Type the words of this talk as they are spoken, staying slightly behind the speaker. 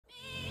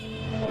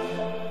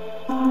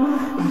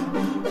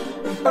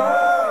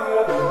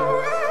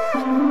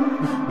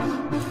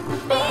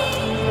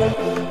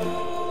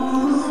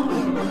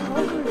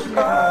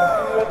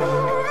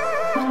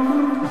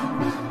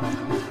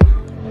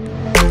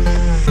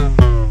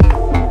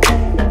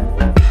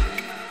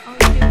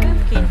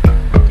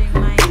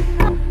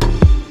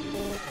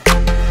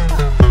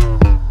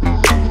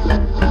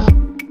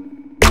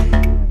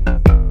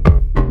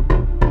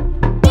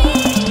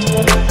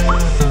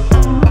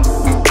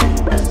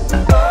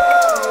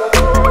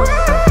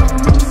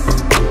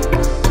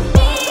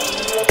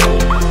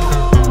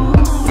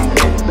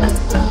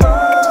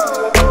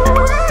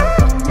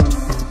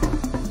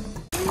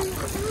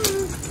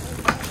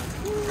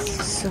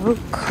So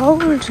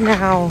cold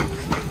now.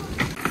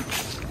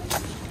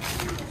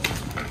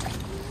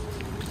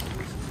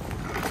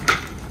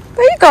 Where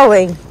are you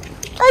going?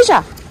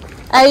 Asia?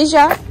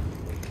 Asia?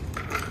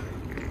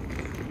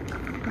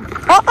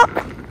 Oh, oh.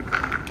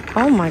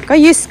 Oh my god,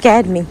 you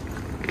scared me.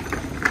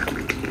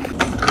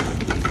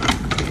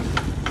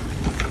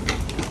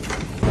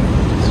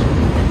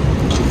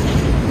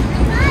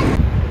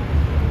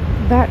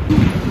 That,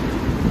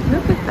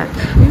 look at that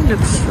tree,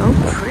 looks so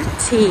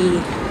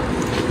pretty.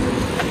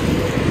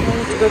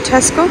 Want to go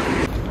Tesco?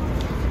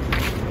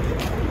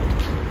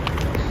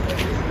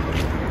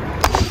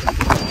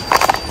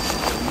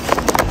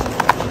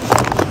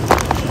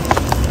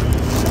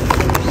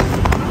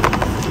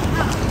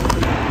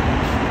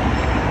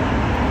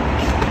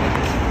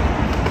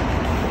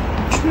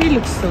 The tree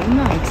looks so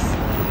nice.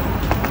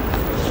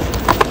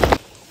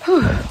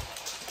 Whew.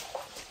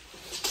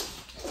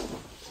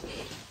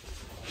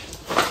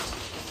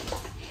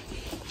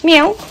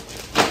 Meow.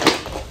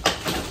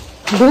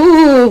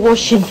 Ooh,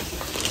 washing.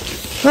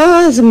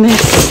 Oh, it's a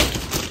mess.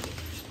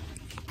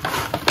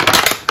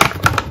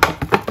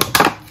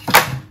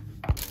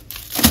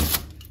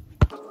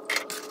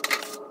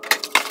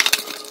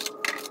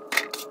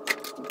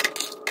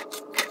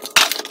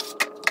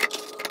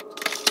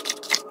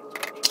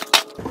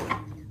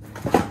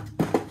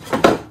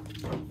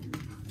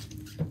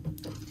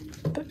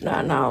 But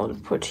now I'll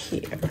put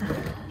here.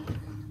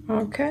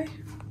 Okay.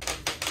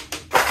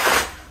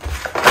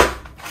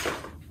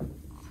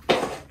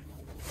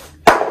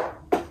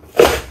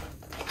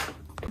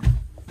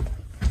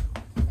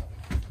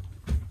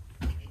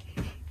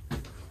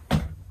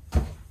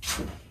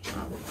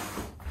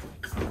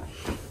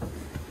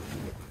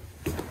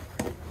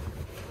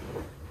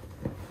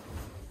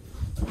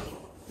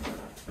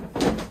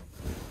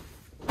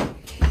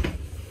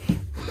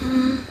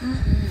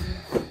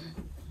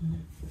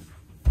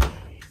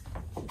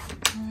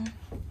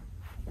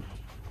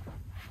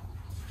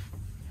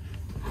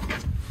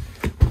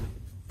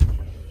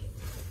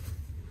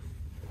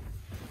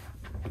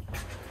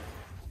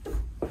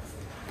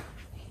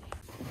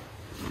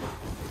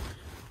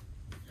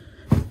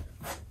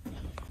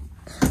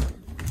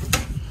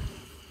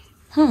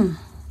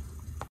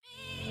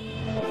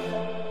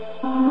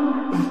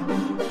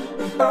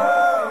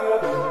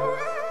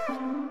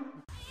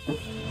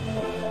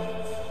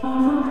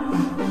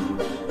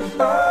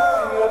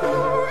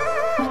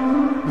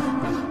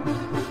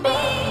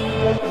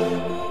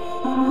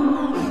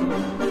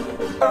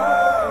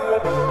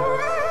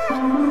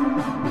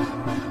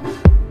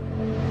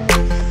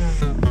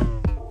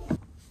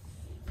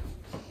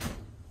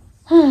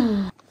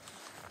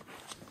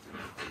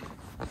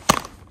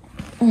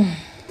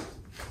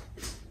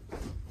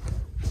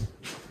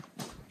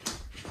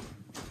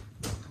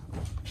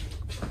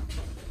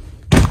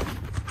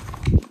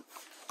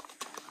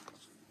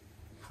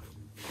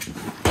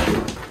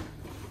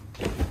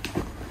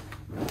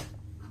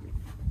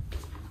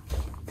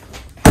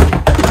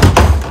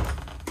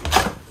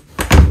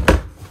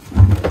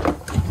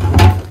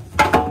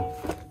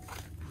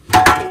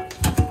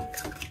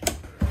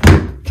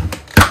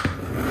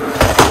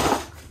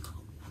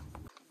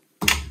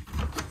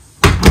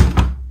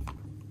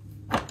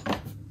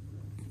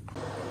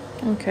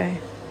 Okay.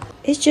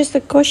 It's just a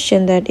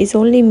question that is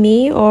only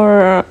me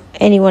or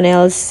anyone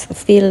else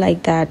feel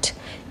like that,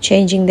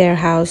 changing their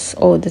house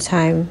all the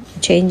time,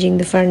 changing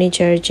the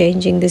furniture,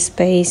 changing the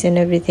space and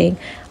everything.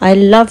 I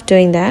love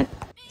doing that.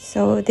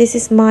 So this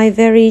is my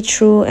very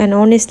true and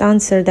honest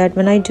answer, that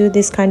when I do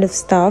this kind of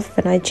stuff,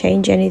 when I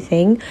change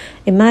anything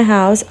in my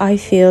house, I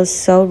feel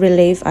so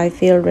relieved, I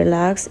feel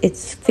relaxed,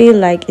 it's feel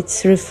like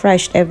it's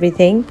refreshed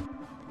everything.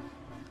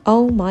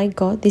 Oh my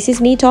god, this is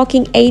me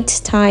talking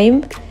 8th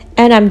time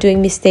and I'm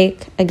doing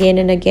mistake again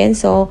and again,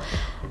 so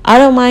I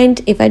don't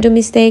mind if I do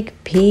mistake.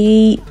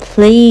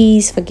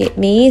 Please forgive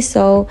me.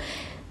 So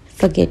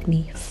forgive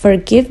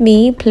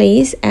me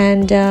please.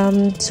 And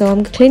so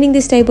I'm cleaning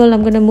this table.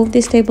 I'm gonna move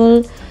this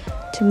table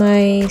to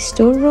my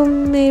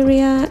storeroom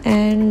area,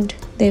 and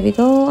there we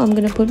go. I'm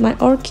gonna put my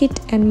orchid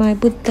and my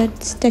Buddha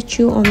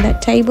statue on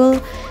that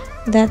table.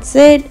 That's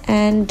it.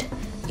 And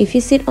if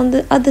you sit on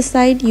the other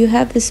side, you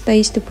have the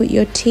space to put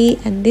your tea,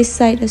 and this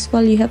side as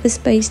well, you have a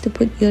space to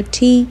put your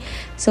tea.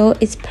 So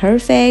it's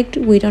perfect.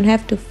 We don't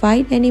have to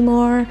fight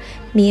anymore.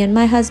 Me and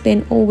my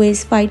husband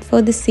always fight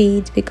for the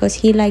seat because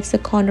he likes the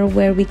corner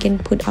where we can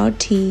put our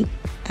tea,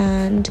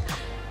 and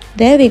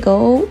There we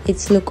go.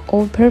 It's look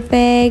all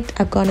perfect.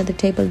 I've gone at the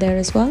table there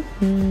as well.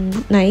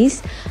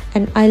 Nice.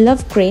 And I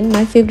love green.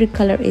 My favorite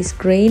color is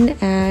green,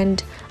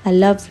 and I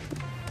love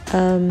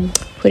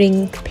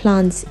putting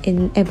plants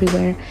in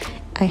everywhere.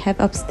 I have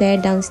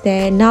upstairs,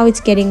 downstairs. Now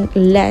it's getting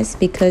less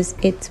because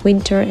it's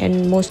winter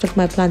and most of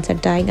my plants are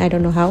dying. I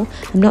don't know how.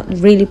 I'm not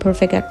really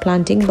perfect at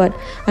planting, but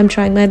I'm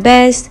trying my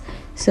best.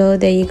 So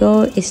there you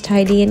go. It's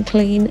tidy and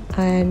clean,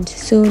 and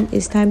soon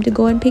it's time to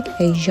go and pick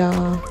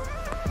Asia.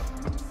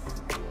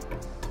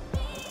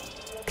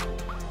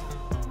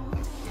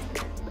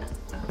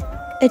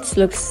 It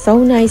looks so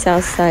nice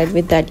outside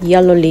with that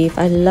yellow leaf.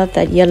 I love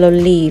that yellow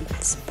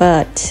leaves,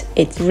 but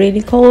it's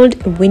really cold,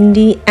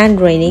 windy and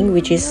raining,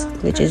 which is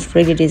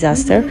really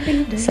disaster.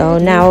 So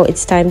now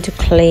it's time to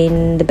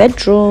clean the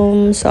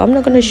bedroom. So I'm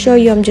not going to show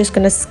you. I'm just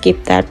going to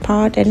skip that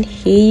part, and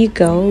here you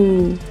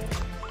go.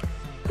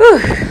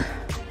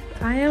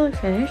 Finally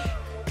finished,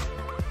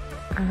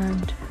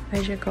 and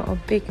Asia got a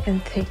big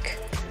and thick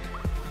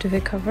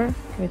duvet cover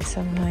with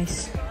some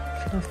nice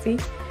fluffy.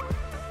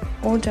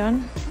 All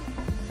done.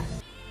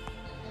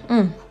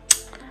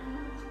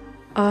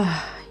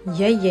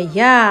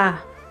 Yeah.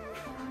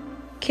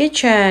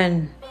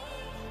 Kitchen.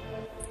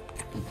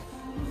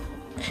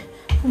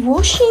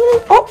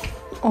 Washing. Oh,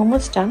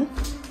 almost done.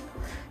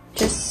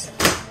 Just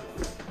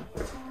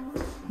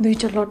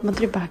duita lot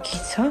matrai baki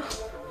cha.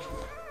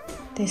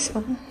 This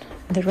one,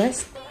 the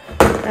rest.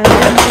 And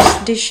then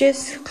just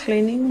dishes,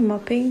 cleaning,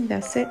 mopping,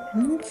 that's it.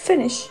 And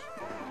finish.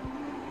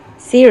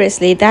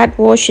 Seriously, that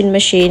washing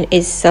machine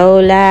is so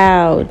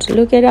loud.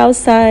 Look at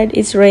outside,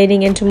 it's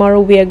raining, and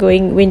tomorrow we are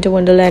going winter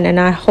wonderland, and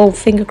I hope,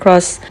 finger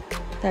crossed,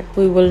 that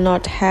we will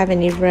not have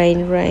any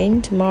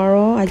rain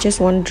tomorrow. I just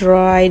want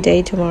dry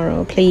day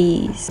tomorrow,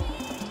 please.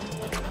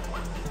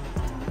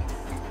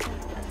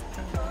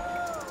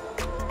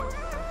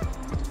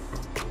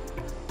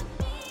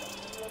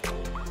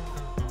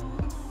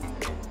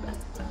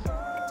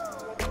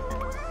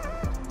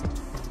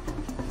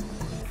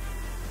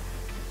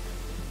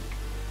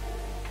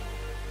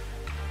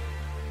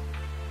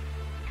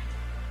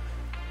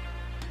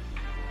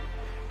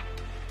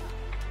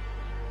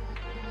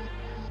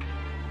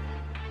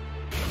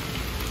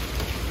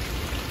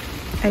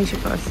 Asia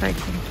got a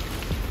cycle.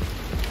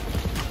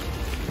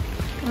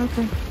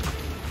 Okay,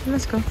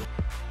 let's go.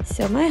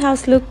 So my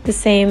house looked the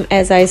same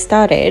as I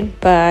started,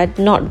 but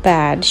not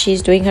bad.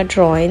 She's doing her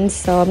drawings,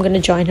 so I'm gonna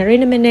join her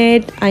in a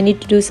minute. I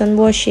need to do some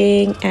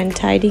washing and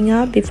tidying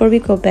up before we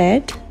go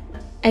bed.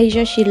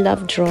 Asia, she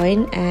loved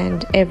drawing,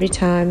 and every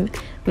time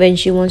when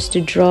she wants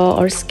to draw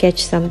or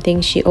sketch something,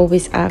 she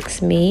always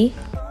asks me.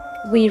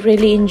 We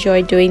really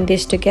enjoy doing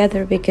this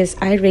together because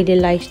I really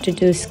like to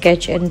do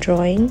sketch and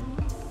drawing.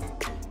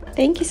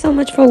 Thank you so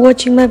much for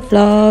watching my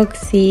vlog.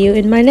 See you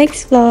in my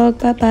next vlog.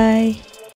 Bye bye.